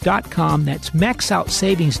maxoutsavings.com. That's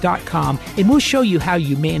maxoutsavings.com, and we'll show you how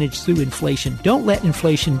you manage through inflation. Don't let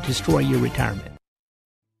inflation destroy your retirement.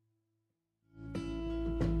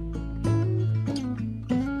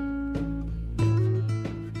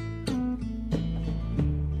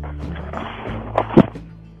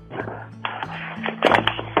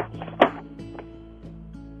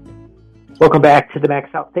 Welcome back to the Max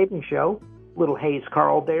Out Savings Show. Little Hayes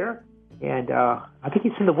Carl there, and I think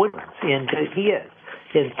he's in the Woodlands, and he is.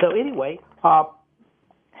 And so anyway,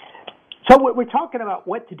 so we're talking about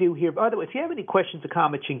what to do here. By the way, if you have any questions or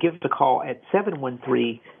comments, you can give us a call at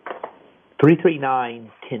 713-339-1070.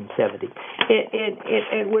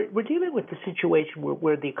 And we're dealing with the situation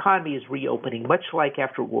where the economy is reopening, much like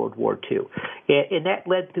after World War II. And that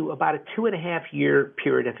led to about a 2.5-year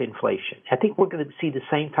period of inflation. I think we're going to see the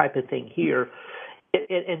same type of thing here.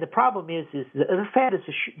 And the problem is the Fed is,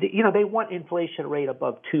 they want inflation rate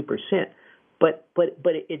above 2%. But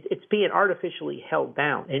it's being artificially held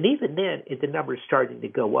down. And even then, the number is starting to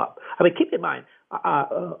go up. I mean, keep in mind,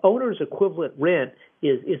 owner's equivalent rent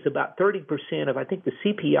is about 30% of, I think, the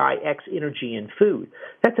CPI ex energy and food.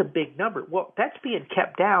 That's a big number. Well, that's being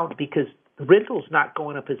kept down because the rental's not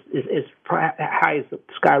going up as high as the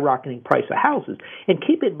skyrocketing price of houses. And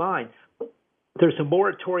keep in mind, there's a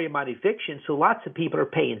moratorium on eviction, so lots of people are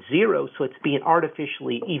paying zero, so it's being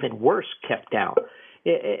artificially even worse kept down.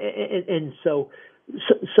 And so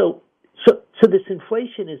this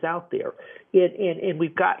inflation is out there, and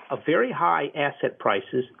we've got a very high asset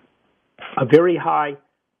prices, a very high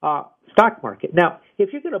stock market. Now,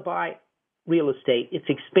 if you're going to buy real estate, it's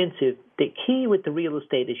expensive. The key with the real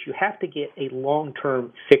estate is you have to get a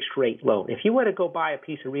long-term fixed rate loan. If you want to go buy a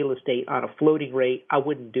piece of real estate on a floating rate, I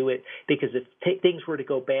wouldn't do it because if things were to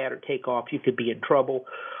go bad or take off, you could be in trouble.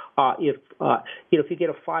 If you get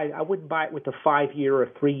I wouldn't buy it with a 5-year or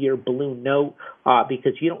 3-year balloon note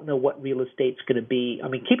because you don't know what real estate's going to be. I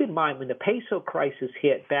mean, keep in mind when the peso crisis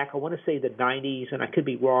hit back, I want to say the 90s, and I could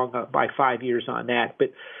be wrong by 5 years on that,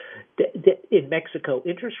 but in Mexico,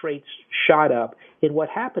 interest rates shot up, and what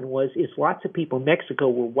happened was lots of people in Mexico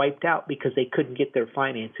were wiped out because they couldn't get their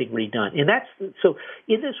financing redone. And so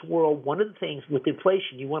in this world, one of the things with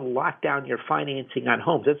inflation, you want to lock down your financing on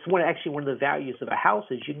homes. That's one of the values of a house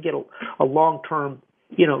is you can get a long-term,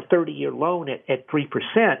 30-year loan at 3%,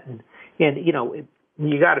 and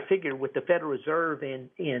you got to figure with the Federal Reserve and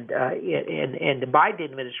the Biden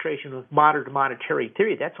administration with modern monetary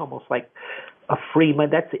theory, that's almost like a free money.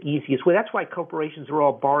 That's the easiest way. That's why corporations are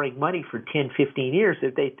all borrowing money for 10, 15 years.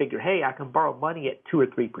 If they figure, hey, I can borrow money at 2 or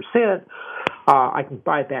 3%, I can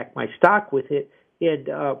buy back my stock with it, and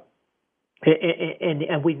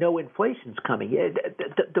we know inflation's coming.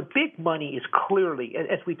 The big money is clearly,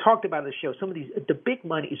 as we talked about on the show, the big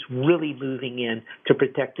money is really moving in to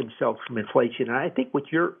protect themselves from inflation. And I think with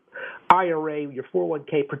your IRA, your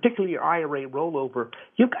 401k, particularly your IRA rollover,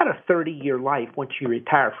 you've got a 30-year life once you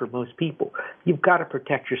retire for most people. You've got to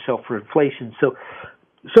protect yourself from inflation. So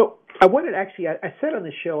I wanted I said on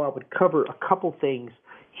the show I would cover a couple things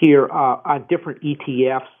here on different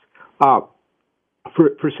ETFs.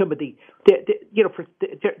 For some of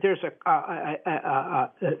there's a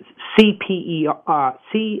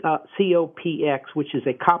COPX, which is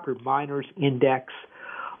a copper miners index.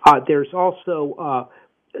 There's also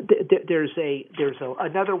there's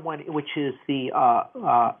another one which is the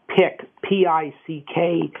PICK,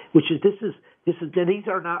 PICK, which is these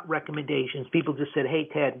are not recommendations. People just said, "Hey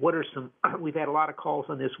Ted, what are some?" We've had a lot of calls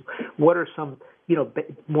on this. What are some,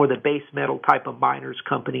 more the base metal type of miners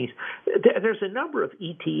companies? There's a number of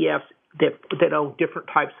ETFs that own different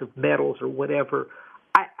types of metals or whatever.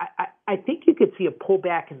 I think you could see a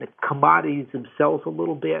pullback in the commodities themselves a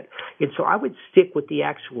little bit, and so I would stick with the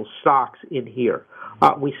actual stocks in here.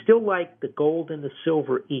 We still like the gold and the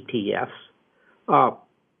silver ETFs.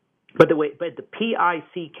 But the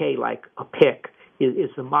PICK, like a PIC,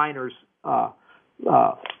 is the miners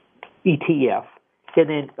ETF. And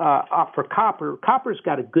then for copper's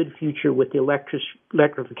got a good future with the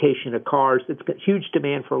electrification of cars. It's got huge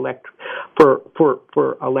demand for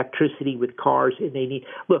electricity with cars, and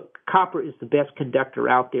copper is the best conductor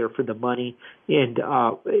out there for the money, and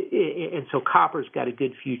so copper's got a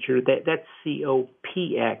good future. That's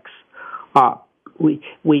COPX. We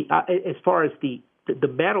as far as the the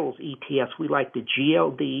metals ETFs, we like the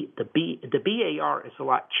GLD. The BAR is a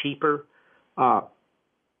lot cheaper,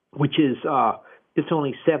 which is it's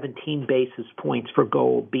only 17 basis points for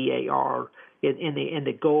gold BAR. In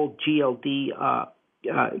the gold GLD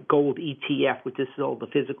gold ETF, which is all the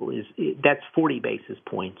physical, that's 40 basis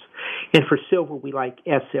points. And for silver, we like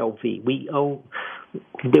SLV. We own,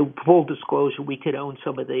 the full disclosure, we could own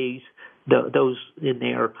some of those in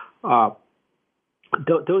there. Those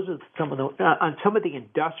are some of the on some of the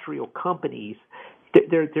industrial companies.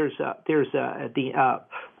 There's the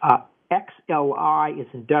XLI is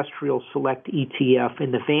Industrial Select ETF,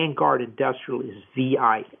 and the Vanguard Industrial is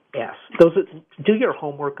VIS. Do your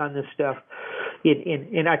homework on this stuff.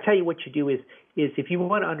 And I tell you what you do is if you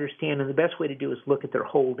want to understand, and the best way to do is look at their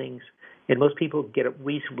holdings, and most people get a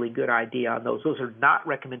reasonably good idea on those. Those are not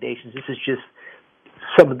recommendations. This is just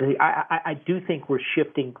some of the. I do think we're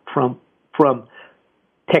shifting from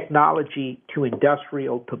technology to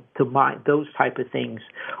industrial to mine, those type of things.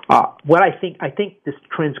 What I think this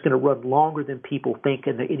trend's going to run longer than people think,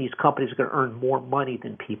 and these companies are going to earn more money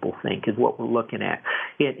than people think, is what we're looking at.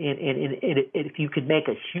 And if you can make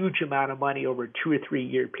a huge amount of money over a 2 or 3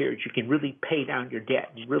 year period, you can really pay down your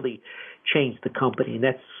debt and really change the company. And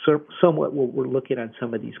that's somewhat what we're looking at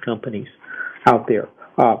some of these companies out there.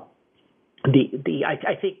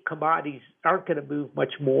 I think commodities aren't going to move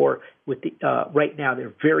much more with right now.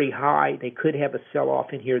 They're very high. They could have a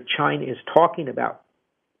sell-off in here. China is talking about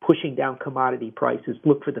pushing down commodity prices.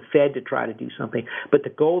 Look for the Fed to try to do something. But the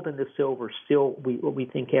gold and the silver still, we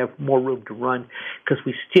think, have more room to run because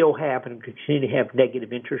we still have and continue to have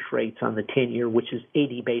negative interest rates on the 10-year, which is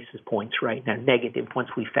 80 basis points right now, negative once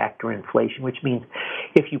we factor inflation, which means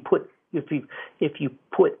if you put $1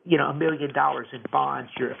 million in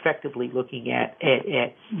bonds, you're effectively looking at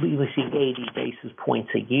losing 80 basis points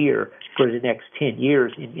a year for the next 10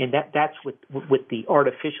 years, and that's with the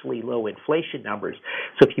artificially low inflation numbers.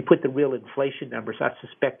 So if you put the real inflation numbers, I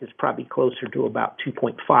suspect it's probably closer to about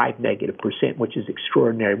 2.5% negative, which is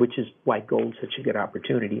extraordinary, which is why gold's such a good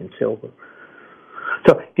opportunity in silver.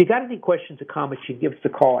 So if you got any questions or comments, you can give us a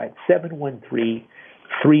call at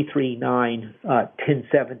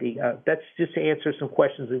 713-339-1070. That's just to answer some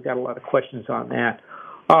questions. We've got a lot of questions on that.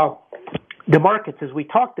 The markets, as we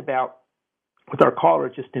talked about with our caller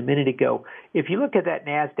just a minute ago, if you look at that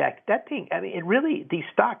NASDAQ, that thing, I mean, these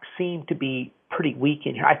stocks seem to be pretty weak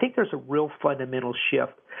in here. I think there's a real fundamental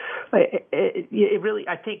shift. I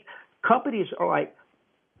think companies are like,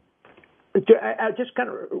 I just kind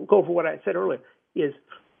of go over what I said earlier, is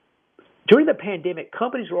during the pandemic,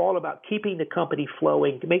 companies were all about keeping the company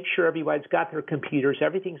flowing, to make sure everybody's got their computers,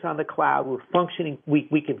 everything's on the cloud, we're functioning,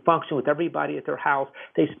 we can function with everybody at their house.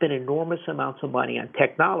 They spend enormous amounts of money on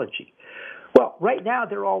technology. Well, right now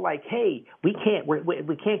they're all like, "Hey, we can't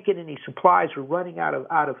get any supplies. We're running out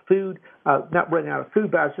of food. Not running out of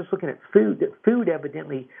food, but I was just looking at food. Food,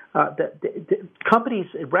 evidently, the companies,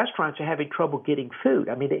 restaurants are having trouble getting food.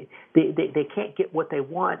 I mean, they can't get what they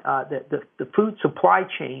want. The food supply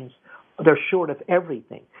chains, they're short of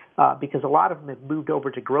everything because a lot of them have moved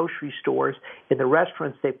over to grocery stores. In the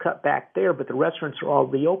restaurants, they've cut back there, but the restaurants are all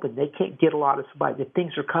reopened. They can't get a lot of supply. The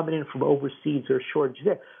things are coming in from overseas. There's shortage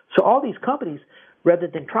there. So all these companies, rather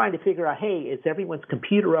than trying to figure out, hey, is everyone's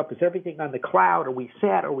computer up? Is everything on the cloud? Are we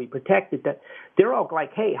set? Are we protected? That they're all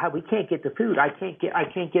like, hey, we can't get the food. I can't get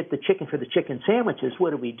the chicken for the chicken sandwiches. What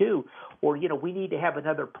do we do? Or we need to have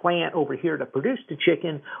another plant over here to produce the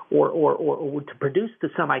chicken, or to produce the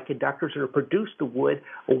semiconductors, or to produce the wood.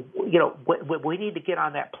 Or, we need to get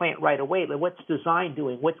on that plant right away. What's design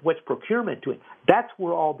doing? What's procurement doing? That's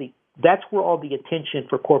where all the attention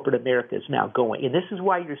for corporate America is now going, and this is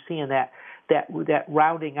why you're seeing that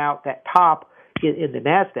rounding out that top in the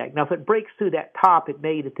NASDAQ. Now, if it breaks through that top it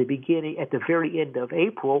made at the very end of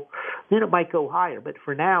April, then it might go higher. But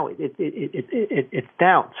for now, it's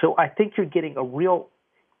down. So I think you're getting a real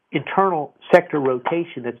internal sector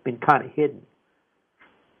rotation that's been kind of hidden.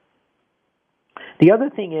 The other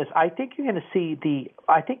thing is, I think you're going to see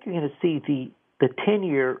the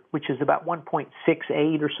 10-year, which is about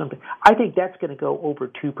 1.68 or something. I think that's going to go over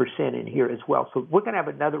 2% in here as well. So we're going to have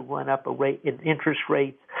another run-up in interest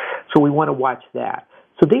rates, so we want to watch that.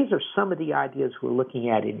 So these are some of the ideas we're looking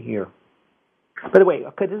at in here. By the way,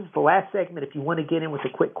 okay, this is the last segment. If you want to get in with a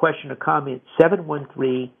quick question or comment,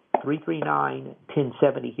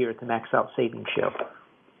 713-339-1070 here at the Max Out Savings Show.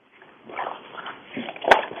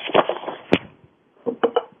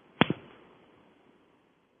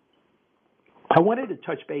 I wanted to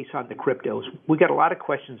touch base on the cryptos. We got a lot of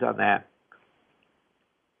questions on that.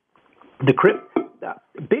 Bitcoin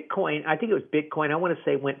Bitcoin, I think it was Bitcoin, I want to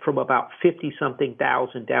say went from about 50-something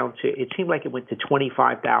thousand down to, it seemed like it went to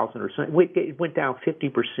 25,000 or something. It went down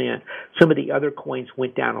 50%. Some of the other coins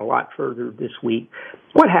went down a lot further this week.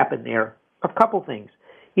 What happened there? A couple things.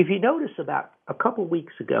 If you notice, about a couple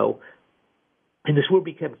weeks ago, and this will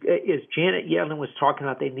become, as Janet Yellen was talking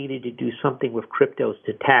about, they needed to do something with cryptos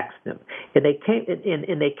to tax them, and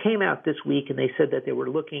they came out this week and they said that they were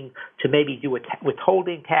looking to maybe do a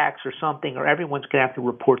withholding tax or something, or everyone's going to have to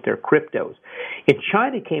report their cryptos. And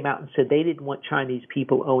China came out and said they didn't want Chinese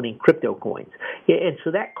people owning crypto coins, and so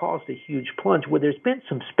that caused a huge plunge. Where there's been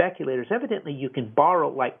some speculators, evidently you can borrow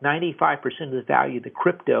like 95% of the value of the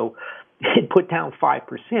crypto and put down 5%.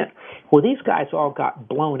 Well, these guys all got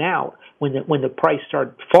blown out when the price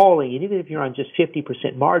started falling, and even if you're on just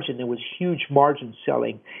 50% margin, there was huge margin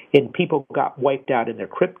selling, and people got wiped out in their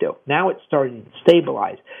crypto. Now it's starting to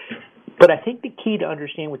stabilize. But I think the key to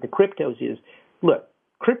understand with the cryptos is, look,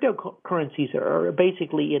 cryptocurrencies are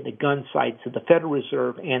basically in the gun sights of the Federal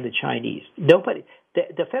Reserve and the Chinese. The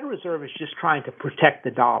Federal Reserve is just trying to protect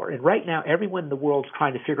the dollar, and right now everyone in the world is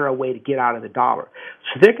trying to figure out a way to get out of the dollar.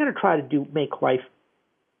 So they're going to try to make life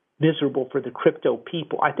miserable for the crypto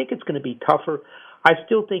people. I think it's going to be tougher. I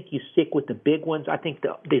still think you stick with the big ones. I think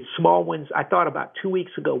the small ones, I thought about 2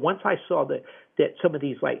 weeks ago, once I saw that some of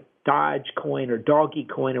these like Dogecoin or Doggy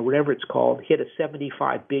Coin or whatever it's called hit a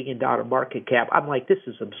 $75 billion market cap, I'm like, this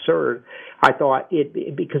is absurd. I thought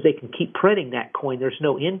because they can keep printing that coin, there's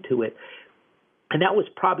no end to it. And that was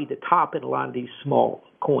probably the top in a lot of these small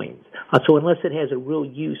coins. So unless it has a real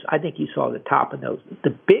use, I think you saw the top in those.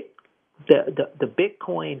 The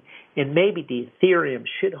Bitcoin and maybe the Ethereum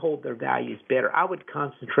should hold their values better. I would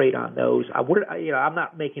concentrate on those. I'm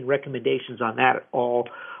not making recommendations on that at all.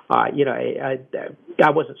 I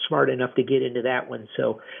wasn't smart enough to get into that one.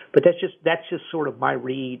 But that's just sort of my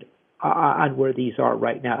read on where these are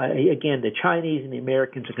right now. Again, the Chinese and the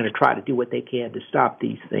Americans are going to try to do what they can to stop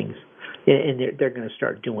these things, and they're going to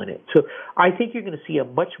start doing it. So I think you're going to see a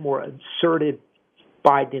much more assertive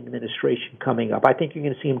Biden administration coming up. I think you're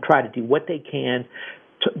going to see them try to do what they can,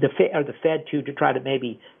 the Fed to try to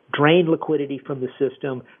maybe drain liquidity from the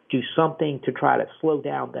system, do something to try to slow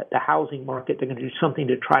down the housing market. They're going to do something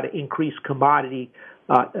to try to increase commodities,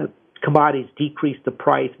 decrease the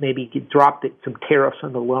price, maybe drop some tariffs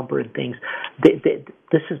on the lumber and things.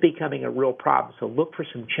 This is becoming a real problem. So look for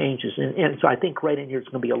some changes. And so I think right in here, there's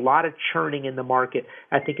going to be a lot of churning in the market.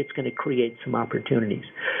 I think it's going to create some opportunities.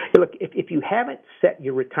 Look, if you haven't set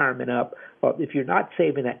your retirement up, if you're not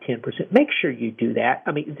saving that 10%, make sure you do that.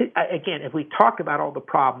 I mean, again, if we talk about all the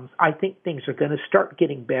problems, I think things are going to start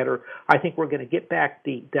getting better. I think we're going to get back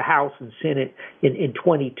the House and Senate in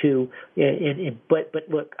 22. But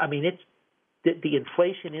look, I mean, the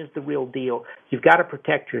inflation is the real deal. You've got to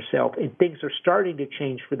protect yourself, and things are starting to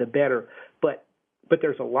change for the better. But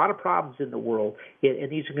there's a lot of problems in the world,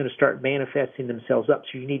 and these are going to start manifesting themselves up.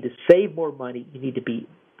 So you need to save more money. You need to be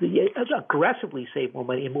aggressively save more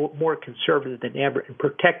money and more conservative than ever, and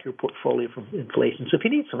protect your portfolio from inflation. So if you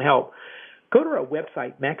need some help, go to our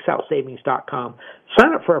website, maxoutsavings.com.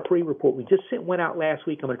 Sign up for our pre-report. We just sent one out last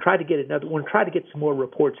week. I'm going to try to get another one, try to get some more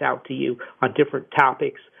reports out to you on different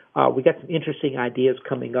topics. We got some interesting ideas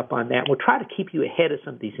coming up on that. We'll try to keep you ahead of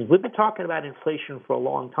some of these things. We've been talking about inflation for a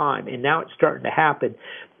long time, and now it's starting to happen.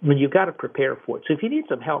 When you've got to prepare for it. So if you need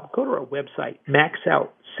some help, go to our website,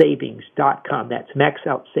 maxoutsavings.com. That's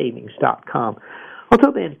maxoutsavings.com.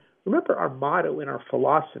 Until then, remember our motto and our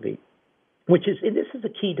philosophy, which is, and this is the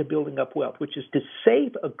key to building up wealth, which is to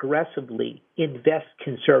save aggressively, invest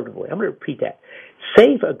conservatively. I'm going to repeat that.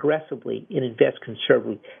 Save aggressively and invest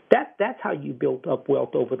conservatively. That's how you build up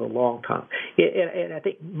wealth over the long term. And I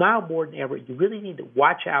think now more than ever, you really need to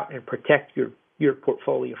watch out and protect your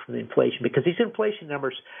portfolio from inflation, because these inflation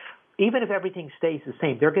numbers, even if everything stays the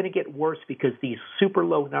same, they're going to get worse because these super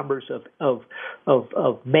low numbers of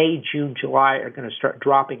May, June, July are going to start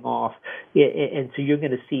dropping off, and so you're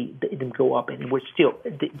going to see them go up. And we're still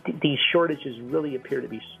these shortages really appear to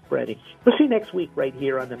be spreading. We'll see you next week right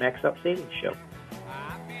here on the Max Out Savings Show.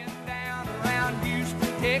 I've been down around Houston,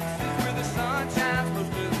 Texas, where the sunshine